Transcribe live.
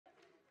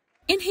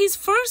In his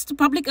first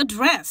public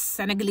address,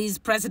 Senegalese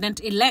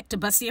President-elect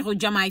Bassirou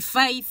Diomaye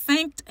Faye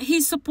thanked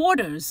his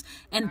supporters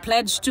and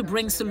pledged to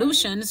bring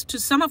solutions to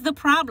some of the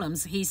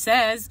problems he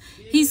says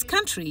his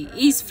country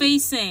is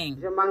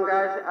facing.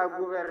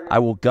 I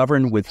will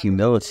govern with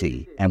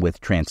humility and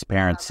with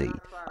transparency.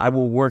 I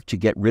will work to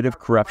get rid of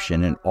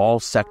corruption in all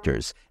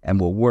sectors and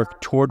will work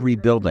toward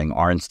rebuilding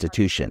our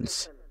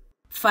institutions.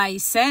 Faye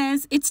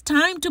says it's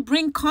time to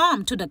bring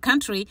calm to the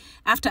country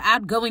after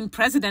outgoing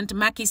President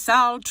Macky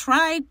Sall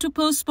tried to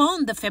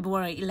postpone the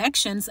February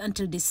elections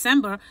until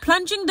December,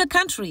 plunging the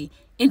country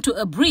into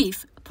a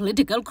brief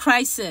political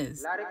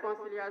crisis.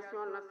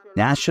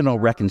 National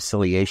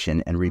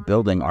reconciliation and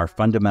rebuilding our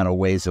fundamental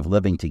ways of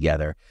living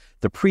together.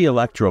 The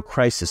pre-electoral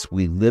crisis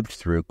we lived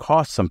through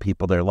cost some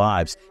people their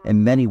lives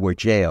and many were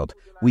jailed.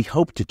 We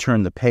hope to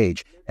turn the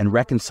page and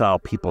reconcile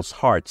people's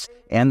hearts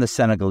and the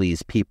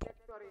Senegalese people.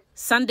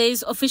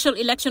 Sunday's official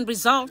election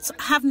results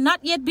have not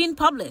yet been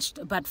published,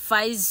 but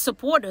Faye's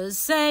supporters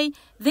say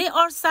they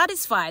are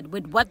satisfied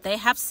with what they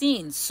have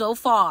seen so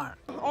far.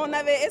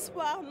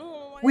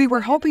 We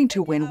were hoping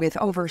to win with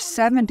over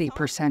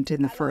 70%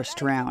 in the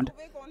first round,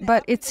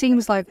 but it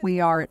seems like we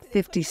are at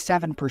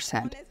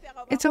 57%.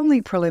 It's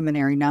only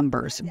preliminary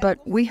numbers, but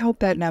we hope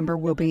that number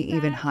will be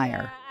even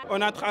higher.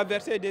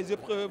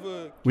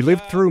 We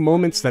lived through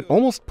moments that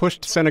almost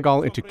pushed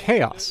Senegal into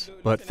chaos,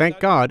 but thank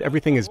God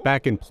everything is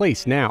back in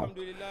place now.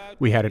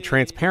 We had a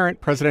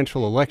transparent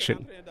presidential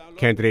election.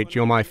 Candidate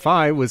Diomaye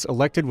Faye was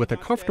elected with a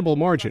comfortable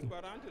margin.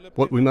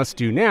 What we must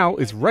do now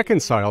is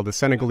reconcile the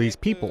Senegalese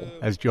people,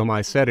 as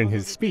Diomaye said in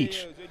his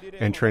speech,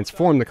 and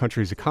transform the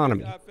country's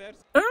economy.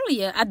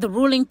 Earlier at the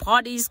ruling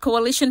party's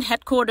coalition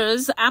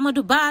headquarters,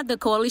 Amadou Ba, the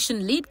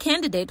coalition lead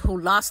candidate who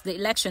lost the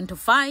election to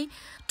Faye,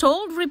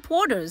 told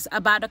reporters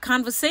about a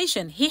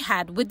conversation he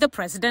had with the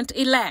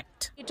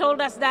president-elect. He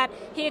told us that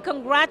he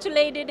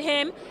congratulated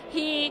him,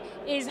 he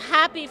is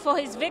happy for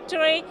his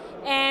victory,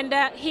 and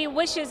he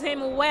wishes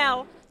him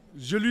well.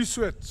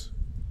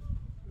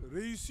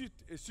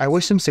 I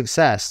wish him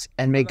success,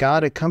 and may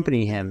God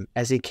accompany him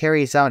as he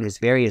carries out his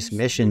various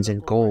missions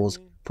and goals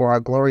for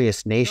our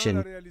glorious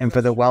nation and for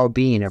the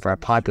well-being of our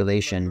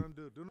population.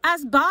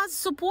 As Ba's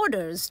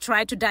supporters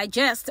try to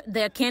digest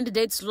their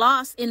candidate's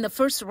loss in the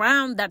first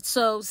round that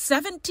saw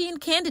 17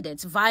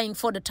 candidates vying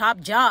for the top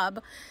job,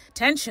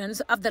 tensions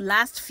of the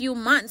last few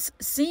months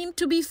seem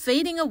to be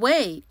fading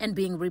away and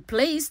being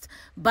replaced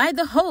by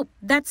the hope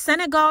that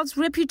Senegal's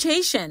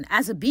reputation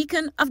as a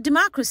beacon of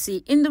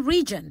democracy in the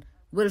region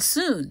will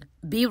soon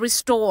be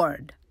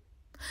restored.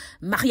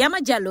 Mariama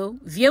Diallo,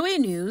 VOA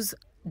News,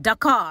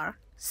 Dakar,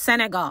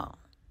 Senegal.